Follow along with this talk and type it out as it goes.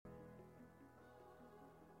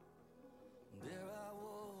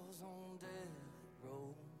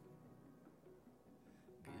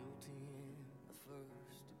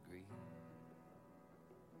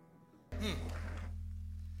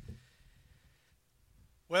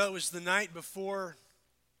Well, it was the night before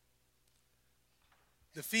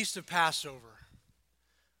the Feast of Passover,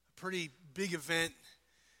 a pretty big event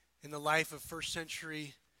in the life of first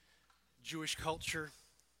century Jewish culture.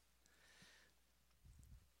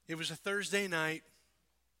 It was a Thursday night,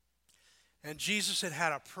 and Jesus had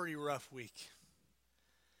had a pretty rough week.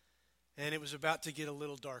 And it was about to get a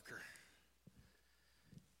little darker.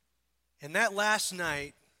 And that last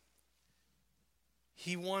night,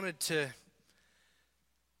 he wanted to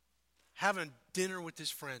have a dinner with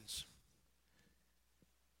his friends.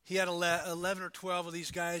 He had 11 or 12 of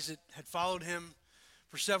these guys that had followed him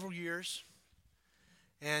for several years.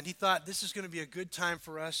 And he thought, this is going to be a good time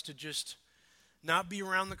for us to just not be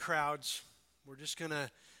around the crowds. We're just going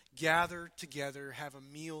to gather together, have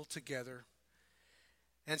a meal together,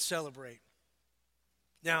 and celebrate.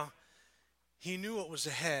 Now, he knew what was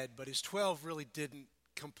ahead, but his 12 really didn't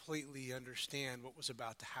completely understand what was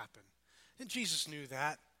about to happen. And Jesus knew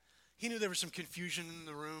that. He knew there was some confusion in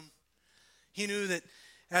the room. He knew that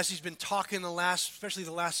as he's been talking especially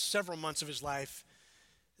the last several months of his life,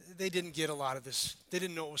 they didn't get a lot of this. They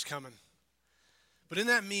didn't know what was coming. But in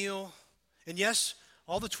that meal, and yes,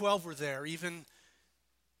 all the 12 were there, even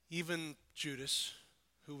Judas,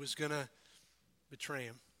 who was going to betray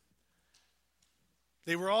him.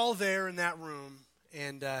 They were all there in that room,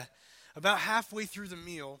 and about halfway through the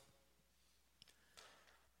meal,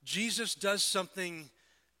 Jesus does something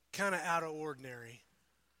kind of out of ordinary.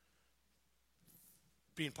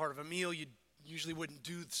 Being part of a meal, you usually wouldn't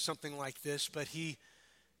do something like this, but he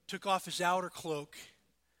took off his outer cloak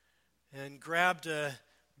and grabbed a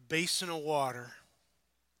basin of water,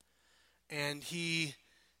 and he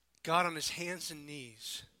got on his hands and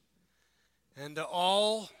knees, and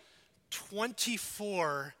all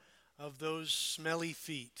 24 of those smelly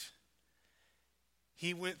feet,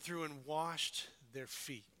 he went through and washed their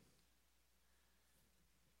feet.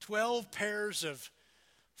 12 pairs of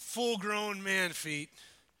full-grown man feet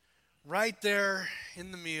right there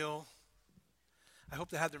in the meal. I hope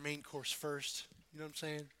they had their main course first. You know what I'm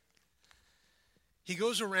saying? He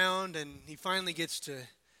goes around and he finally gets to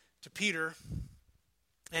Peter.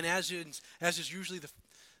 And as is usually the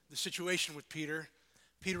situation with Peter,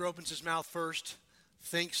 Peter opens his mouth first,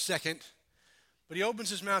 thinks second. But he opens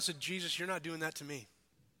his mouth and said, Jesus, you're not doing that to me.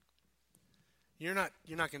 You're not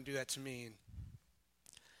going to do that to me. And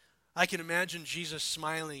I can imagine Jesus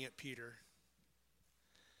smiling at Peter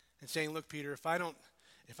and saying, look, Peter, if I don't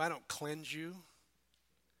cleanse you,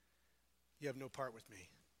 you have no part with me.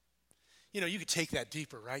 You know, you could take that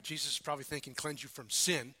deeper, right? Jesus is probably thinking, cleanse you from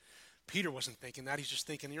sin. Peter wasn't thinking that. He's just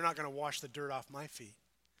thinking, you're not going to wash the dirt off my feet.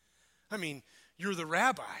 I mean, you're the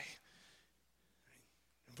rabbi.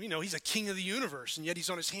 We know he's a king of the universe, and yet he's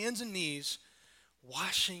on his hands and knees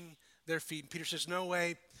washing their feet. And Peter says, no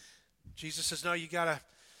way. Jesus says, no,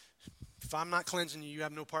 if I'm not cleansing you, you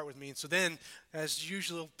have no part with me. And so then, as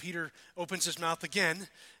usual, Peter opens his mouth again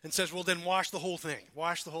and says, well, then wash the whole thing.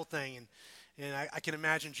 Wash the whole thing. And I can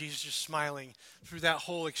imagine Jesus just smiling through that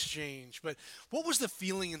whole exchange. But what was the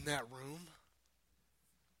feeling in that room?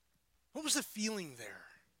 What was the feeling there?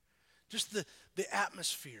 Just the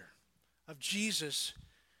atmosphere of Jesus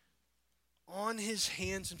on his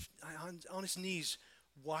hands and on his knees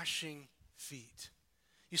washing feet.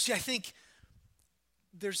 You see, I think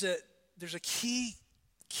there's a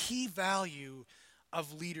key value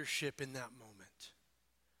of leadership in that moment.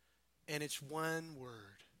 And it's one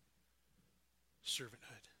word: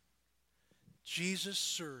 servanthood. Jesus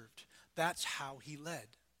served. That's how he led.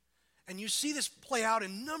 And you see this play out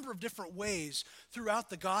in a number of different ways throughout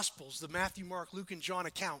the Gospels, the Matthew, Mark, Luke, and John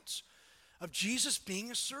accounts of Jesus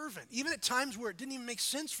being a servant. Even at times where it didn't even make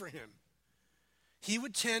sense for him, he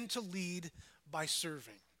would tend to lead by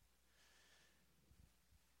serving.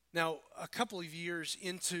 Now, a couple of years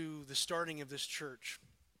into the starting of this church,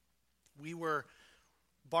 we were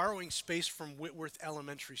borrowing space from Whitworth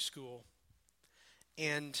Elementary School.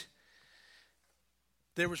 And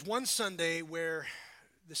there was one Sunday where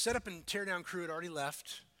the setup and teardown crew had already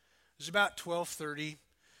left. It was about 12:30.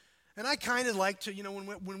 And I kind of liked to,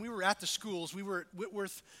 when we were at the schools, we were at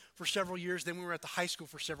Whitworth for several years, then we were at the high school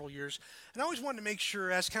for several years. And I always wanted to make sure,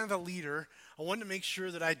 as kind of a leader, I wanted to make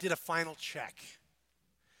sure that I did a final check.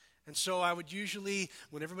 And so I would usually,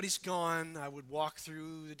 when everybody's gone, I would walk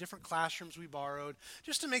through the different classrooms we borrowed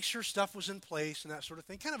just to make sure stuff was in place and that sort of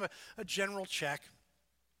thing, kind of a general check.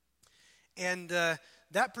 And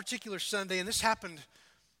that particular Sunday, and this happened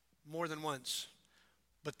more than once,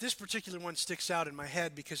 but this particular one sticks out in my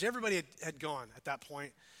head because everybody had gone at that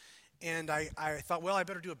point. And I thought, well, I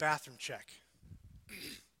better do a bathroom check.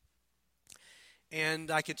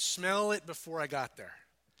 And I could smell it before I got there.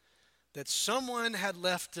 that someone had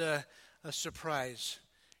left a surprise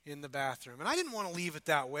in the bathroom. And I didn't want to leave it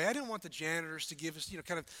that way. I didn't want the janitors to give us,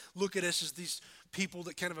 kind of look at us as these people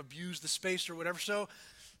that kind of abuse the space or whatever. So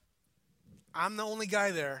I'm the only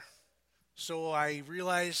guy there. So I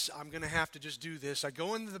realize I'm going to have to just do this. I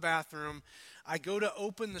go into the bathroom. I go to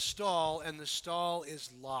open the stall, and the stall is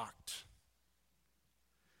locked.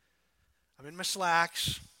 I'm in my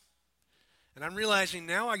slacks, and I'm realizing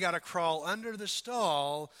now I got to crawl under the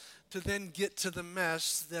stall to then get to the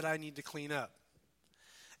mess that I need to clean up.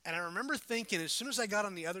 And I remember thinking, as soon as I got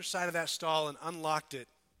on the other side of that stall and unlocked it,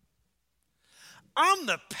 I'm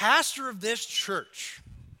the pastor of this church,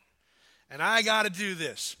 and I got to do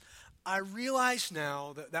this. I realize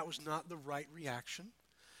now that that was not the right reaction.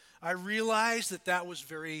 I realize that that was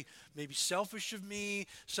very maybe selfish of me,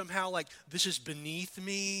 somehow like this is beneath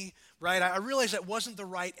me, right? I realize that wasn't the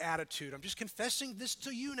right attitude. I'm just confessing this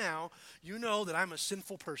to you now. You know that I'm a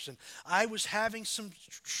sinful person. I was having some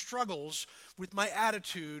struggles with my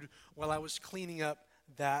attitude while I was cleaning up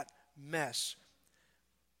that mess.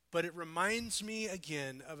 But it reminds me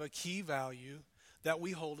again of a key value that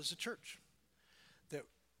we hold as a church. That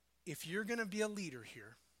if you're going to be a leader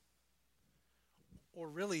here, or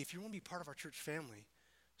really, if you want to be part of our church family,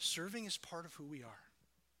 serving is part of who we are.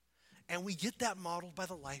 And we get that modeled by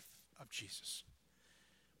the life of Jesus.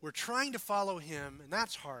 We're trying to follow him, and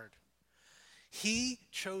that's hard. He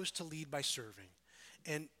chose to lead by serving.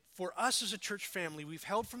 And for us as a church family, we've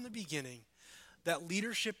held from the beginning that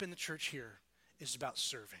leadership in the church here is about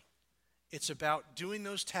serving. It's about doing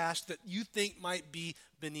those tasks that you think might be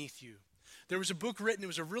beneath you. There was a book written, it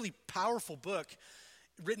was a really powerful book,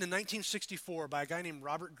 written in 1964 by a guy named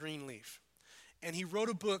Robert Greenleaf. And he wrote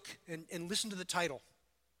a book, and listen to the title,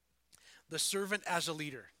 The Servant as a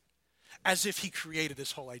Leader. As if he created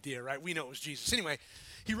this whole idea, right? We know it was Jesus. Anyway,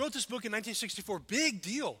 he wrote this book in 1964, big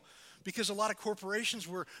deal, because a lot of corporations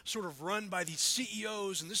were sort of run by these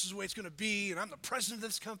CEOs, and this is the way it's going to be, and I'm the president of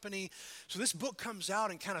this company. So this book comes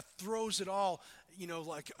out and kind of throws it all,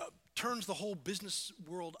 turns the whole business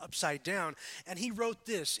world upside down. And he wrote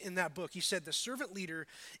this in that book. He said, the servant leader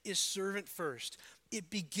is servant first. It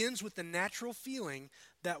begins with the natural feeling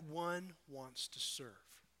that one wants to serve.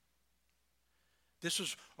 This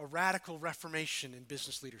was a radical reformation in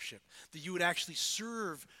business leadership, that you would actually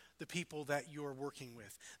serve the people that you're working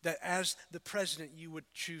with, that as the president you would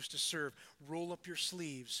choose to serve, roll up your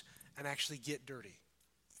sleeves and actually get dirty.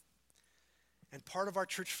 And part of our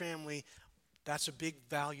church family, that's a big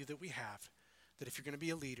value that we have, that if you're going to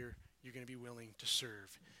be a leader, you're going to be willing to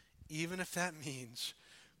serve, even if that means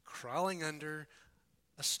crawling under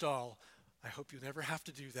a stall. I hope you never have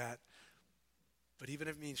to do that, but even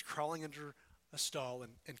if it means crawling under a stall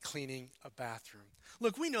and cleaning a bathroom.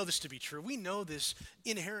 Look, we know this to be true. We know this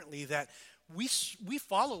inherently, that we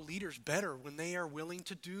follow leaders better when they are willing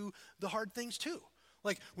to do the hard things too.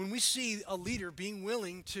 Like when we see a leader being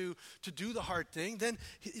willing to do the hard thing, then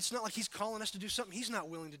it's not like he's calling us to do something he's not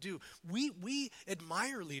willing to do. We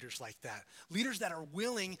admire leaders like that. Leaders that are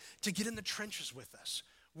willing to get in the trenches with us.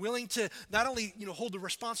 Willing to not only hold the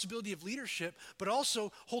responsibility of leadership, but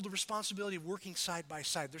also hold the responsibility of working side by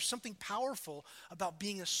side. There's something powerful about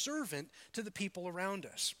being a servant to the people around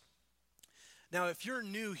us. Now, if you're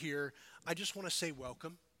new here, I just want to say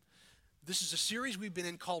welcome. This is a series we've been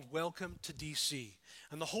in called Welcome to DC.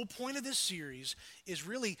 And the whole point of this series is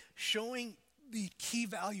really showing the key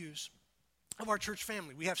values of our church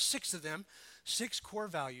family. We have 6 of them, 6 core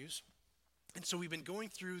values. And so we've been going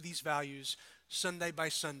through these values Sunday by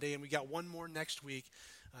Sunday, and we got one more next week.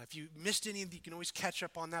 If you missed any of them, you can always catch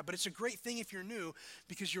up on that. But it's a great thing if you're new,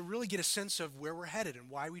 because you'll really get a sense of where we're headed and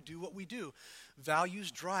why we do what we do. Values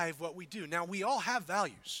drive what we do. Now, we all have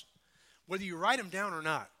values, whether you write them down or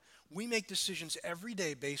not. We make decisions every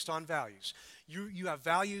day based on values. You have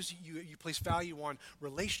values. You place value on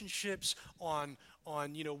relationships, on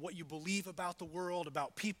what you believe about the world,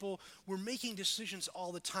 about people. We're making decisions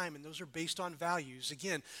all the time, and those are based on values,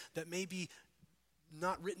 again, that may be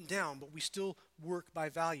not written down, but we still work by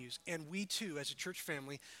values. And we too, as a church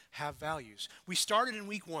family, have values. We started in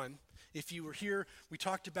week 1. If you were here, we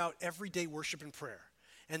talked about everyday worship and prayer.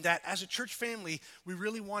 And that as a church family, we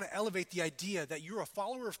really want to elevate the idea that you're a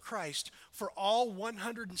follower of Christ for all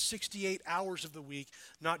 168 hours of the week,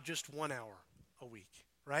 not just 1 hour a week,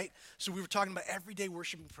 right? So we were talking about everyday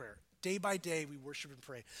worship and prayer. Day by day, we worship and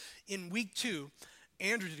pray. In week 2,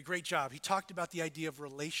 Andrew did a great job. He talked about the idea of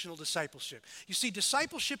relational discipleship. You see,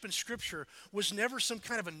 discipleship in Scripture was never some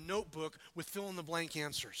kind of a notebook with fill-in-the-blank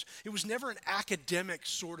answers. It was never an academic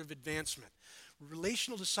sort of advancement.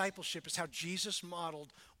 Relational discipleship is how Jesus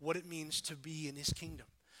modeled what it means to be in his kingdom.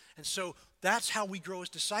 And so that's how we grow as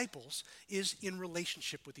disciples, is in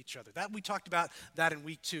relationship with each other. That we talked about that in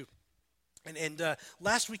week 2. And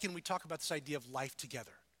last weekend we talked about this idea of life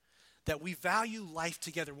together, that we value life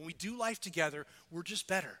together. When we do life together, we're just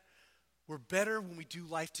better. We're better when we do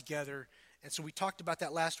life together. And so we talked about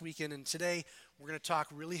that last weekend, and today we're going to talk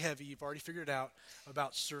really heavy, you've already figured it out,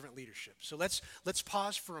 about servant leadership. So let's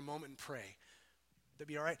pause for a moment and pray. That'd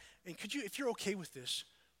be all right? And could you, if you're okay with this,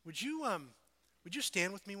 would you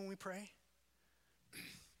stand with me when we pray?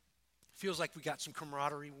 Feels like we got some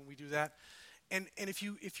camaraderie when we do that. And if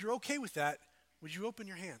you're okay with that, would you open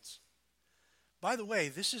your hands? By the way,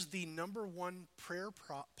 this is the number one prayer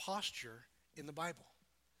posture in the Bible.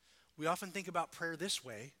 We often think about prayer this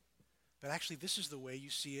way, but actually this is the way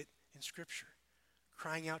you see it in Scripture.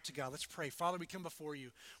 Crying out to God. Let's pray. Father, we come before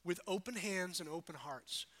you with open hands and open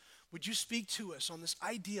hearts. Would you speak to us on this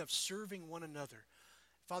idea of serving one another?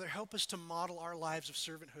 Father, help us to model our lives of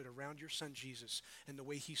servanthood around your Son Jesus and the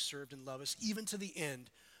way he served and loved us, even to the end,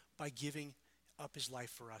 by giving up his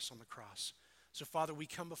life for us on the cross. So, Father, we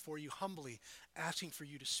come before you humbly, asking for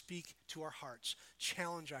you to speak to our hearts.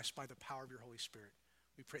 Challenge us by the power of your Holy Spirit.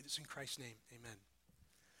 We pray this in Christ's name. Amen.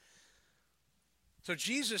 So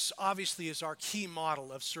Jesus obviously is our key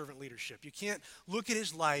model of servant leadership. You can't look at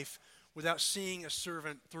his life without seeing a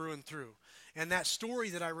servant through and through. And that story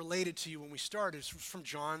that I related to you when we started is from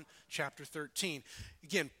John chapter 13.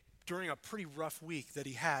 Again, during a pretty rough week that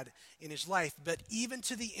he had in his life, but even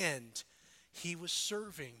to the end, he was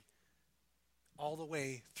serving all the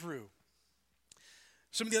way through.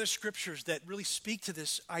 Some of the other scriptures that really speak to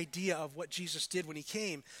this idea of what Jesus did when he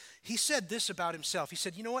came, he said this about himself. He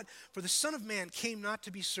said, you know what? For the Son of Man came not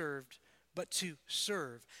to be served, but to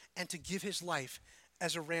serve and to give his life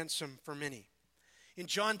as a ransom for many. In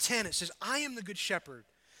John 10, it says, I am the good shepherd.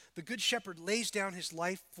 The good shepherd lays down his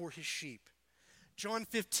life for his sheep. John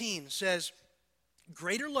 15 says,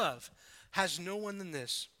 greater love has no one than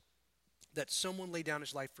this, that someone lay down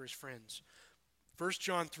his life for his friends. 1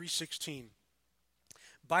 John 3:16,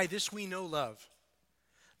 by this we know love,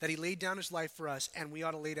 that he laid down his life for us, and we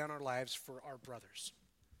ought to lay down our lives for our brothers.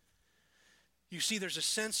 You see, there's a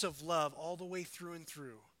sense of love all the way through and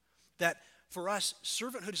through, that for us,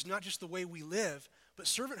 servanthood is not just the way we live, but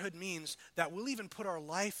servanthood means that we'll even put our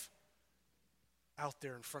life out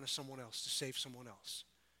there in front of someone else to save someone else.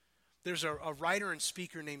 There's a writer and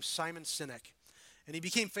speaker named Simon Sinek, and he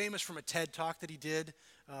became famous from a TED talk that he did,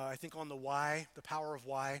 I think on the why, the power of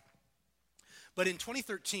why. But in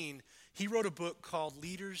 2013, he wrote a book called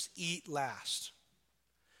Leaders Eat Last.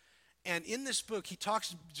 And in this book, he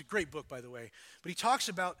talks, it's a great book, by the way, but he talks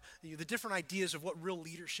about the different ideas of what real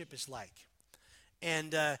leadership is like.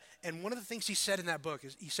 And one of the things he said in that book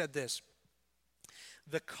is, he said this,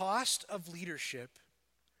 the cost of leadership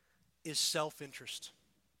is self-interest.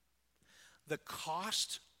 The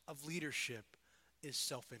cost of leadership is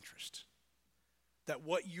self-interest. That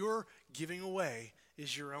what you're giving away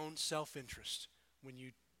is your own self-interest when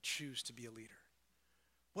you choose to be a leader.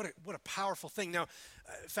 What a powerful thing. Now,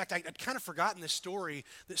 in fact, I'd kind of forgotten this story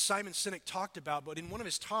that Simon Sinek talked about, but in one of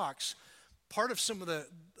his talks, part of some of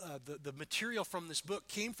the material from this book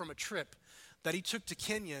came from a trip that he took to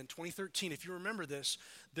Kenya in 2013. If you remember this,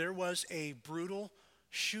 there was a brutal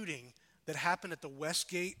shooting that happened at the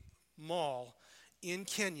Westgate Mall in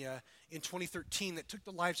Kenya in 2013 that took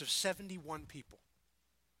the lives of 71 people.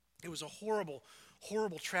 It was a horrible,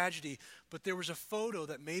 horrible tragedy, but there was a photo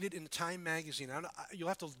that made it in Time magazine. You'll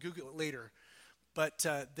have to Google it later, but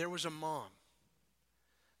there was a mom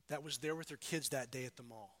that was there with her kids that day at the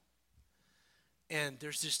mall. And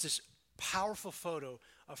there's this powerful photo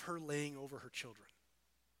of her laying over her children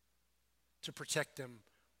to protect them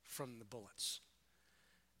from the bullets.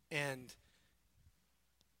 And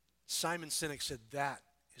Simon Sinek said that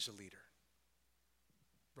is a leader.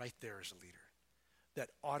 Right there is a leader. That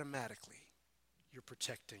automatically you're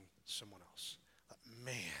protecting someone else.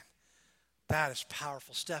 Man, that is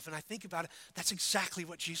powerful stuff. And I think about it, that's exactly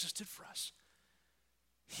what Jesus did for us.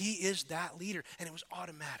 He is that leader, and it was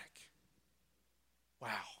automatic. Wow.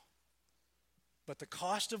 But the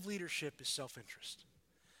cost of leadership is self-interest.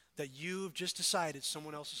 That you've just decided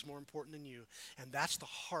someone else is more important than you, and that's the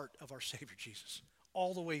heart of our Savior Jesus,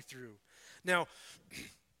 all the way through. Now,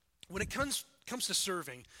 when it comes to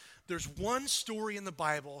serving, there's one story in the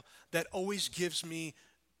Bible that always gives me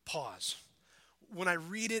pause. When I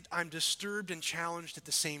read it, I'm disturbed and challenged at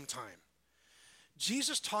the same time.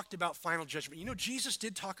 Jesus talked about final judgment. You know, Jesus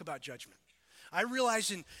did talk about judgment. I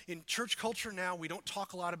realize in church culture now, we don't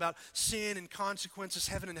talk a lot about sin and consequences,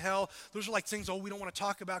 heaven and hell. Those are like things, we don't want to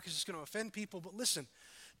talk about because it's going to offend people. But listen,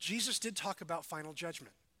 Jesus did talk about final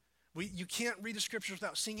judgment. You can't read the scriptures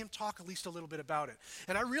without seeing him talk at least a little bit about it.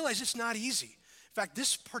 And I realize it's not easy. In fact,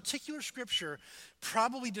 this particular scripture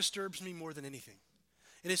probably disturbs me more than anything.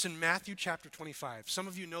 And it's in Matthew chapter 25. Some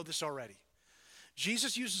of you know this already.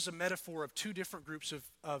 Jesus uses a metaphor of two different groups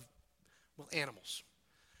of animals.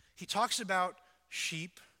 He talks about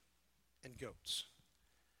sheep and goats.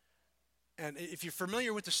 And if you're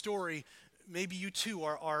familiar with the story, maybe you too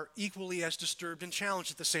are equally as disturbed and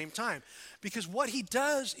challenged at the same time. Because what he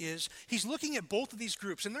does is he's looking at both of these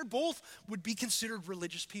groups, and they're both would be considered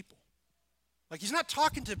religious people. Like, he's not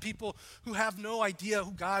talking to people who have no idea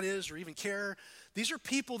who God is or even care. These are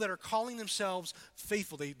people that are calling themselves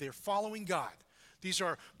faithful. They're following God.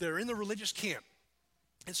 They're in the religious camp.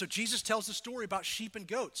 And so Jesus tells the story about sheep and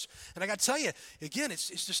goats. And I got to tell you, again,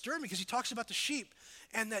 it's disturbing because he talks about the sheep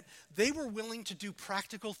and that they were willing to do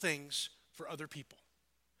practical things for other people.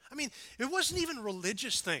 I mean, it wasn't even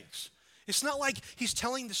religious things. It's not like he's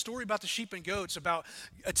telling the story about the sheep and goats about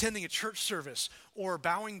attending a church service or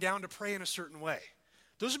bowing down to pray in a certain way.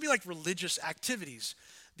 Those would be like religious activities.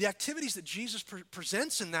 The activities that Jesus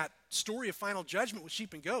presents in that story of final judgment with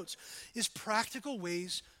sheep and goats is practical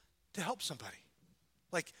ways to help somebody.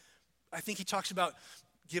 Like, I think he talks about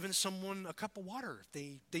giving someone a cup of water if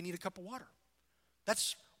they need a cup of water.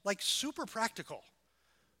 That's like super practical.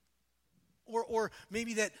 Or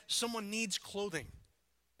maybe that someone needs clothing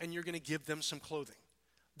and you're going to give them some clothing.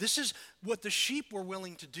 This is what the sheep were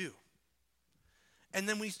willing to do. And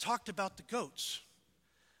then we talked about the goats.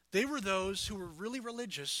 They were those who were really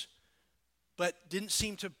religious but didn't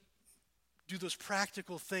seem to do those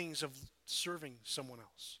practical things of serving someone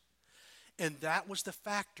else. And that was the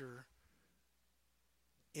factor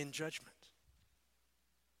in judgment.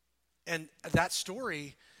 And that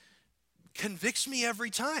story convicts me every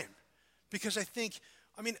time because I think,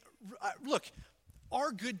 look,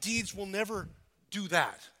 our good deeds will never do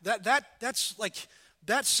that. That's like,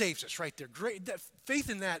 that saves us right there. Great faith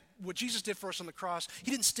in that, what Jesus did for us on the cross. He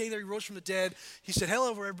didn't stay there. He rose from the dead. He said, hello,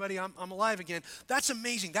 everybody, I'm alive again. That's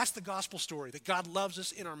amazing. That's the gospel story, that God loves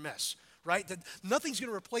us in our mess, right? That nothing's going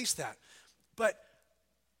to replace that. But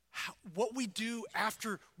what we do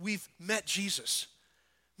after we've met Jesus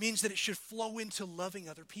means that it should flow into loving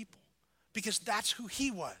other people because that's who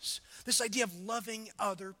he was. This idea of loving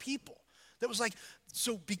other people. That was like,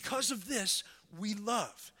 so because of this, we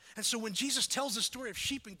love. And so when Jesus tells the story of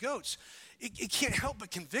sheep and goats, it can't help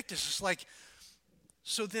but convict us. It's like,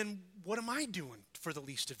 so then what am I doing for the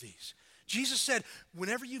least of these? Jesus said,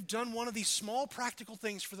 whenever you've done one of these small practical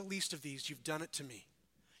things for the least of these, you've done it to me.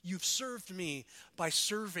 You've served me by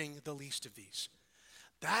serving the least of these.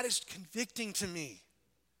 That is convicting to me.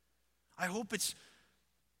 I hope it's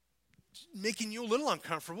making you a little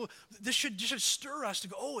uncomfortable. This should stir us to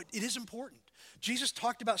go, oh, it is important. Jesus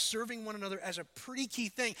talked about serving one another as a pretty key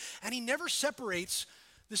thing, and he never separates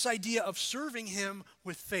this idea of serving him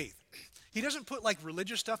with faith. He doesn't put like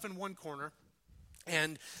religious stuff in one corner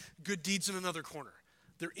and good deeds in another corner.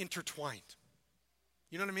 They're intertwined.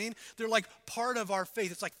 You know what I mean? They're like part of our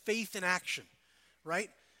faith. It's like faith in action, right?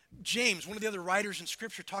 James, one of the other writers in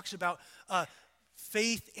Scripture, talks about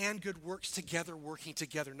faith and good works together, working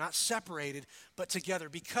together, not separated, but together.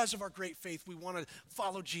 Because of our great faith, we want to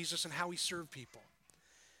follow Jesus and how he served people.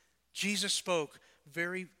 Jesus spoke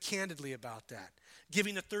very candidly about that.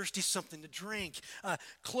 Giving the thirsty something to drink,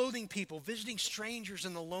 clothing people, visiting strangers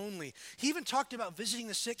and the lonely. He even talked about visiting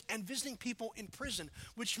the sick and visiting people in prison,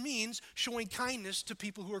 which means showing kindness to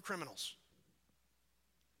people who are criminals.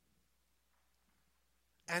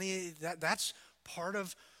 And that's part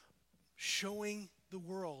of showing the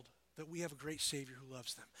world that we have a great Savior who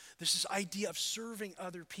loves them. There's this idea of serving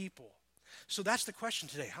other people. So that's the question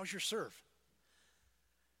today. How's your serve?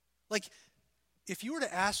 Like, if you were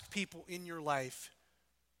to ask people in your life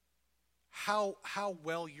how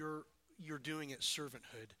well you're doing at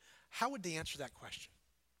servanthood, how would they answer that question?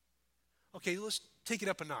 Okay, let's take it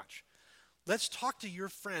up a notch. Let's talk to your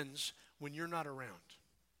friends when you're not around.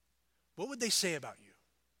 What would they say about you?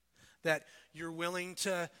 That you're willing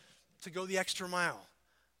to go the extra mile.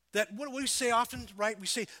 That what we say often, right? We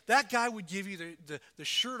say, that guy would give you the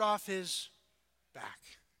shirt off his back.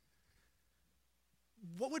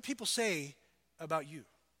 What would people say about you?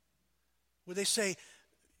 Would they say,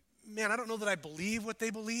 man, I don't know that I believe what they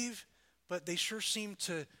believe, but they sure seem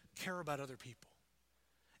to care about other people.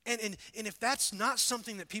 And if that's not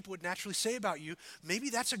something that people would naturally say about you, maybe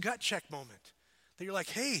that's a gut check moment. That you're like,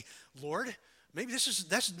 hey, Lord, maybe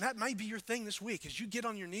that might be your thing this week, as you get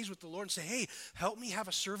on your knees with the Lord and say, hey, help me have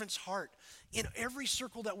a servant's heart in every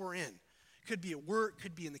circle that we're in. Could be at work,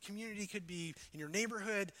 could be in the community, could be in your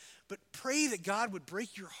neighborhood, but pray that God would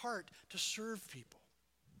break your heart to serve people.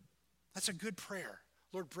 That's a good prayer.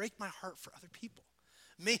 Lord, break my heart for other people.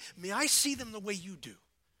 May I see them the way you do.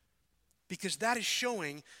 Because that is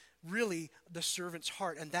showing really the servant's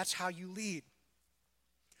heart, and that's how you lead.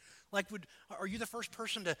 Like, are you the first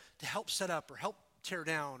person to help set up or help tear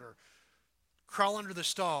down or crawl under the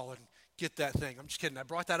stall and get that thing? I'm just kidding. I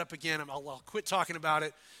brought that up again. I'll quit talking about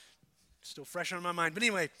it. Still fresh on my mind. But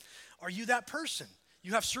anyway, are you that person?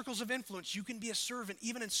 You have circles of influence. You can be a servant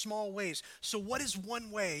even in small ways. So what is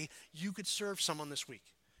one way you could serve someone this week?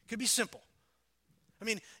 It could be simple. I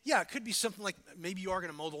mean, yeah, it could be something like maybe you are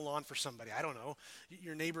going to mow the lawn for somebody. I don't know.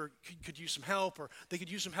 Your neighbor could use some help, or they could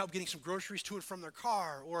use some help getting some groceries to and from their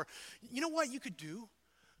car. Or you know what you could do?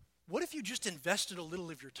 What if you just invested a little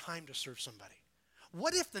of your time to serve somebody?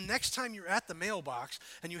 What if the next time you're at the mailbox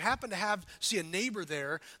and you happen to see a neighbor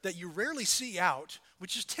there that you rarely see out,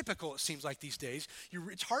 which is typical, it seems like these days.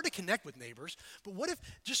 It's hard to connect with neighbors, but what if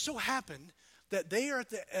just so happened that they are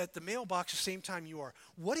at the mailbox the same time you are?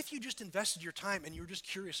 What if you just invested your time and you were just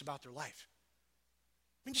curious about their life?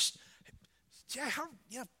 I mean,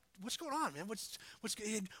 what's going on, man? What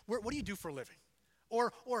do you do for a living?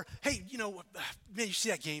 Or hey, man, you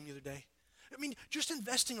see that game the other day? I mean, just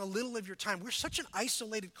investing a little of your time. We're such an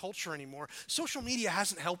isolated culture anymore. Social media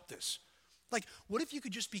hasn't helped this. Like, what if you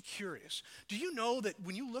could just be curious? Do you know that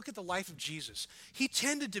when you look at the life of Jesus, he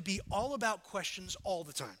tended to be all about questions all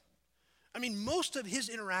the time? I mean, most of his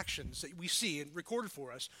interactions that we see and recorded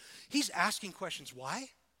for us, he's asking questions. Why?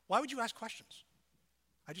 Why would you ask questions?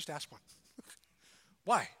 I just asked one.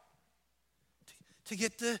 Why? To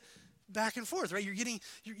get the back and forth, right? You're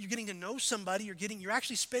getting to know somebody. You're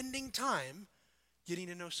actually spending time getting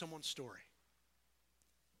to know someone's story.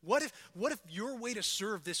 What if your way to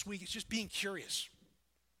serve this week is just being curious?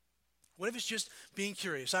 What if it's just being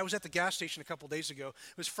curious? I was at the gas station a couple days ago.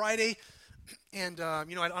 It was Friday, and I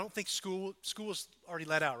don't think school is already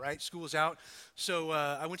let out, right? School is out. So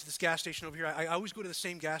I went to this gas station over here. I always go to the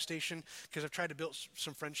same gas station because I've tried to build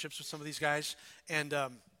some friendships with some of these guys, and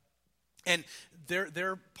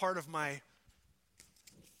they're part of my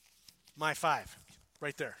five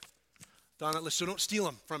right there. On that list, so don't steal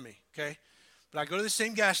them from me, okay? But I go to the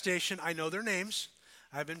same gas station. I know their names.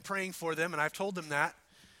 I've been praying for them, and I've told them that.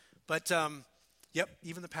 But,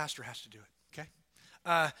 even the pastor has to do it, okay?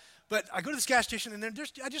 But I go to this gas station, and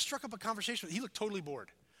I just struck up a conversation with him. He looked totally bored.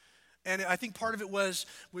 And I think part of it was,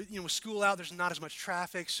 with school out, there's not as much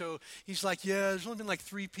traffic. So he's like, yeah, there's only been like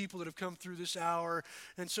 3 people that have come through this hour.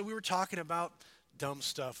 And so we were talking about dumb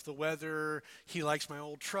stuff, the weather. He likes my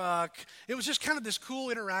old truck. It was just kind of this cool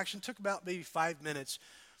interaction. Took about maybe 5 minutes.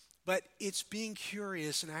 But it's being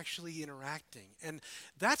curious and actually interacting. And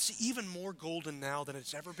that's even more golden now than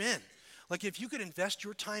it's ever been. Like if you could invest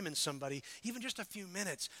your time in somebody, even just a few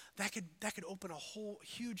minutes, that could open a whole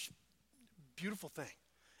huge, beautiful thing.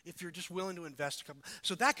 If you're just willing to invest a couple.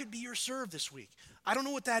 So that could be your serve this week. I don't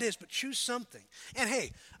know what that is, but choose something. And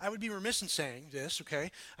hey, I would be remiss in saying this,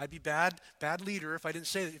 okay? I'd be bad leader if I didn't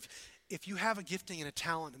say that. If you have a gifting and a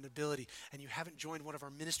talent and ability and you haven't joined one of our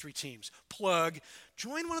ministry teams,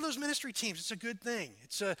 join one of those ministry teams. It's a good thing.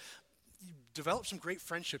 You develop some great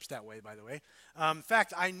friendships that way, by the way. In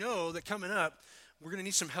fact, I know that coming up, we're going to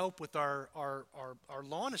need some help with our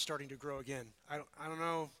lawn is starting to grow again. I don't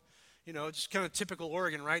know. Just kind of typical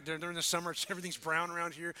Oregon, right? During the summer, everything's brown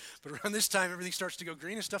around here. But around this time, everything starts to go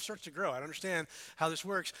green and stuff starts to grow. I don't understand how this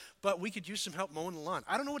works. But we could use some help mowing the lawn.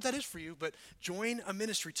 I don't know what that is for you, but join a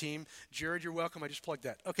ministry team. Jared, you're welcome. I just plugged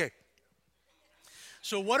that. Okay.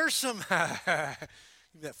 So what are some, give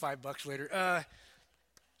me that $5 later.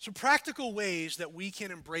 Some practical ways that we can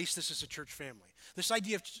embrace this as a church family. This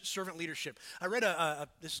idea of servant leadership. I read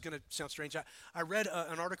this is going to sound strange. I read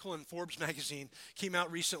an article in Forbes magazine, came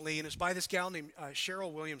out recently, and it's by this gal named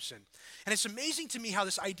Cheryl Williamson. And it's amazing to me how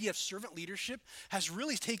this idea of servant leadership has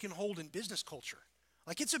really taken hold in business culture.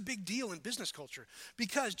 Like it's a big deal in business culture.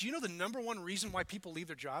 Because do you know the number one reason why people leave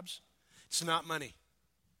their jobs? It's not money.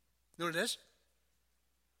 You know what it is?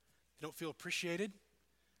 They don't feel appreciated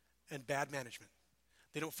and bad management.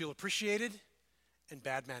 They don't feel appreciated and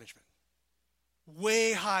bad management.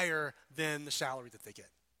 Way higher than the salary that they get.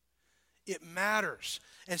 It matters.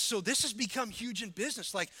 And so this has become huge in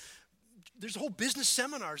business. Like there's whole business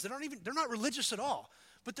seminars that they're not religious at all,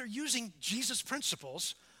 but they're using Jesus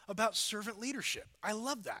principles about servant leadership. I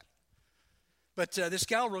love that. But this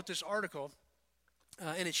gal wrote this article,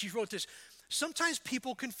 and she wrote this, sometimes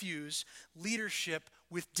people confuse leadership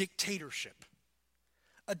with dictatorship.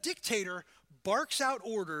 A dictator barks out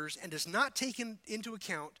orders and does not take into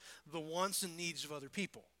account the wants and needs of other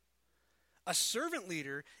people. A servant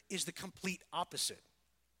leader is the complete opposite.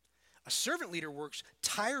 A servant leader works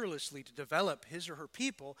tirelessly to develop his or her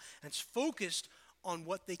people and is focused on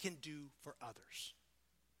what they can do for others.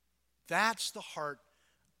 That's the heart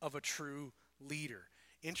of a true leader.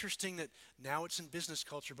 Interesting that now it's in business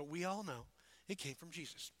culture, but we all know it came from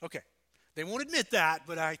Jesus. Okay, they won't admit that,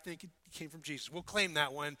 but I think it came from Jesus. We'll claim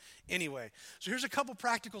that one anyway. So here's a couple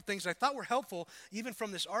practical things I thought were helpful even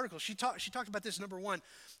from this article. She talked about this. Number one,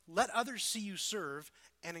 let others see you serve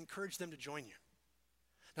and encourage them to join you.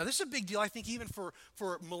 Now, this is a big deal, I think, even for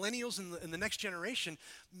millennials and the next generation.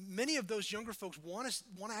 Many of those younger folks want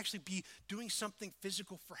to actually be doing something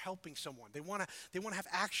physical for helping someone. They want to have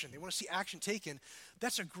action. They want to see action taken.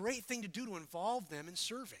 That's a great thing to do to involve them in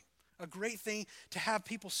serving. A great thing to have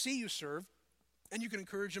people see you serve, and you can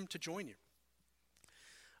encourage them to join you.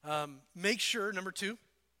 Make sure, number two,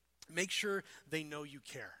 make sure they know you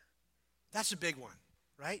care. That's a big one,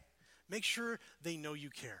 right? Make sure they know you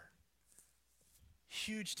care.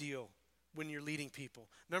 Huge deal when you're leading people.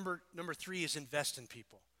 Number three is invest in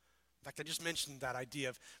people. In fact, I just mentioned that idea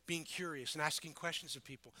of being curious and asking questions of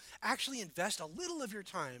people. Actually invest a little of your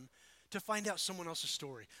time to find out someone else's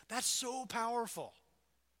story. That's so powerful.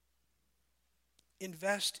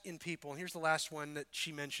 Invest in people. And here's the last one that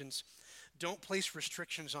she mentions. Don't place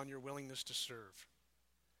restrictions on your willingness to serve.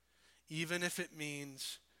 Even if it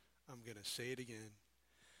means, I'm going to say it again,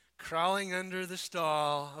 crawling under the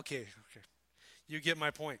stall. Okay. You get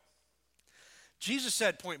my point. Jesus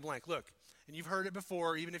said point blank, look, and you've heard it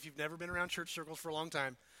before, even if you've never been around church circles for a long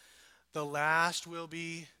time, the last will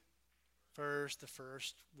be first, the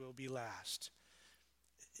first will be last.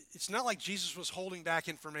 It's not like Jesus was holding back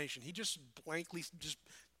information. He just blankly just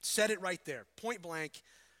said it right there, point blank.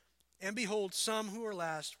 And behold, some who are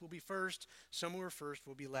last will be first, some who are first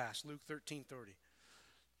will be last. Luke 13:30.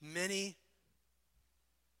 Many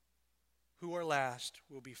who are last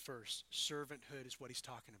will be first. Servanthood is what he's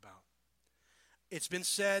talking about. It's been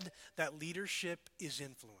said that leadership is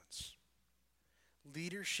influence.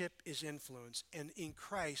 Leadership is influence, and in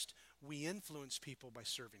Christ, we influence people by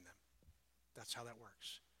serving them. That's how that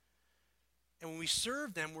works. And when we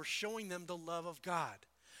serve them, we're showing them the love of God.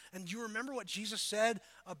 And do you remember what Jesus said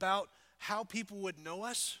about how people would know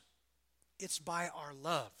us? It's by our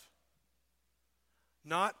love.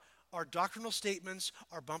 Not our doctrinal statements,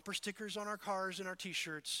 our bumper stickers on our cars and our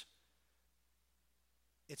t-shirts.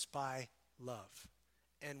 It's by love.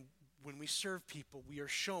 And when we serve people, we are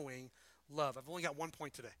showing love. I've only got one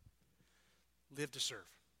point today. Live to serve.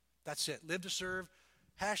 That's it. Live to serve.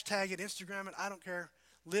 Hashtag it, Instagram it, I don't care.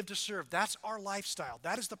 Live to serve. That's our lifestyle.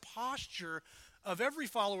 That is the posture of every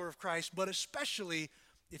follower of Christ, but especially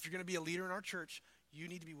if you're going to be a leader in our church, you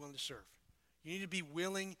need to be willing to serve. You need to be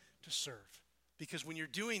willing to serve. Because when you're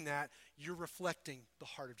doing that, you're reflecting the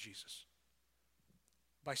heart of Jesus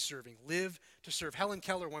by serving. Live to serve. Helen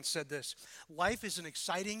Keller once said this: life is an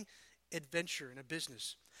exciting adventure in a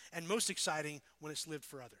business, and most exciting when it's lived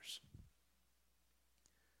for others.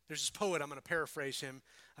 There's this poet, I'm going to paraphrase him,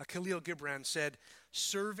 Khalil Gibran said,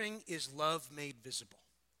 serving is love made visible.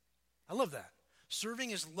 I love that. Serving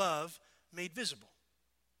is love made visible.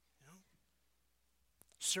 You know?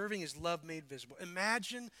 Serving is love made visible.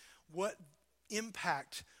 Imagine what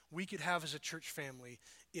impact we could have as a church family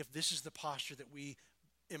if this is the posture that we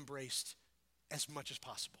embraced as much as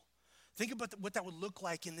possible. Think about what that would look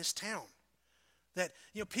like in this town. That,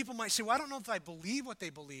 people might say, well, I don't know if I believe what they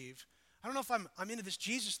believe. I don't know if I'm into this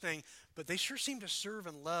Jesus thing, but they sure seem to serve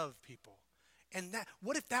and love people. And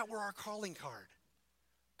what if that were our calling card?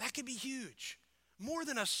 That could be huge. More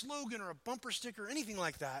than a slogan or a bumper sticker or anything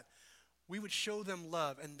like that, we would show them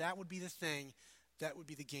love, and that would be the thing that would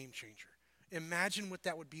be the game changer. Imagine what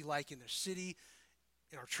that would be like in their city,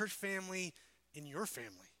 in our church family, in your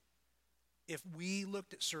family, if we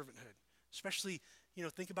looked at servanthood. Especially,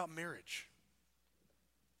 think about marriage.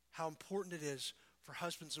 How important it is for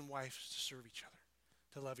husbands and wives to serve each other,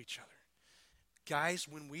 to love each other. Guys,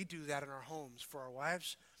 when we do that in our homes for our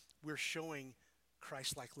wives, we're showing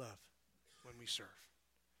Christ-like love when we serve.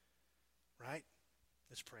 Right?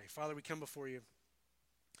 Let's pray. Father, we come before you.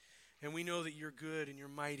 And we know that you're good and you're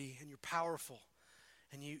mighty and you're powerful.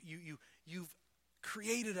 And you've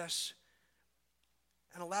created us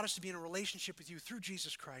and allowed us to be in a relationship with you through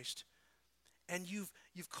Jesus Christ. And you've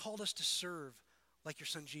called us to serve like your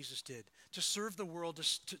son Jesus did. To serve the world,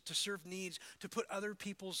 to serve needs, to put other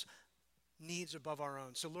people's needs above our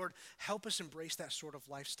own. So Lord, help us embrace that sort of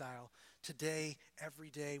lifestyle today, every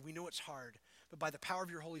day. We know it's hard. But by the power of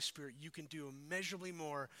your Holy Spirit, you can do immeasurably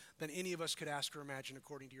more than any of us could ask or imagine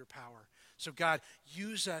according to your power. So God,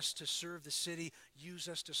 use us to serve the city. Use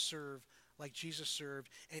us to serve like Jesus served.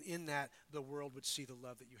 And in that, the world would see the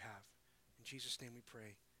love that you have. In Jesus' name we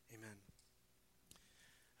pray. Amen.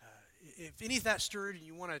 If any of that stirred and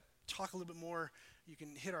you want to talk a little bit more, you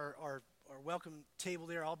can hit our welcome table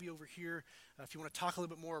there. I'll be over here. If you want to talk a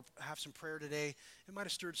little bit more, have some prayer today, it might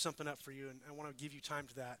have stirred something up for you, and I want to give you time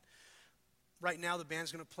to that. Right now, the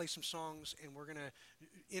band's going to play some songs, and we're going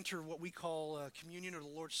to enter what we call communion or the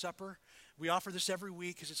Lord's Supper. We offer this every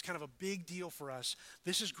week because it's kind of a big deal for us.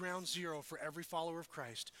 This is ground zero for every follower of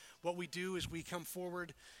Christ. What we do is we come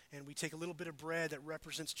forward, and we take a little bit of bread that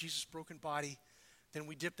represents Jesus' broken body. Then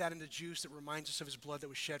we dip that into juice that reminds us of his blood that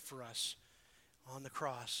was shed for us on the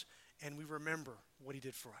cross. And we remember what he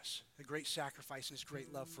did for us, the great sacrifice and his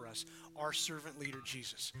great love for us, our servant leader,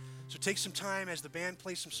 Jesus. So take some time as the band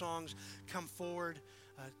plays some songs, come forward,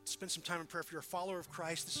 spend some time in prayer. If you're a follower of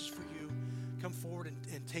Christ, this is for you. Come forward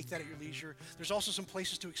and take that at your leisure. There's also some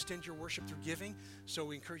places to extend your worship through giving, so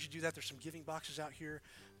we encourage you to do that. There's some giving boxes out here.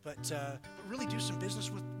 But really do some business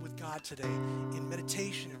with God today in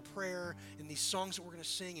meditation and prayer, in these songs that we're going to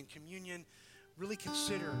sing in communion. Really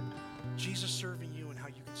consider Jesus serving you and how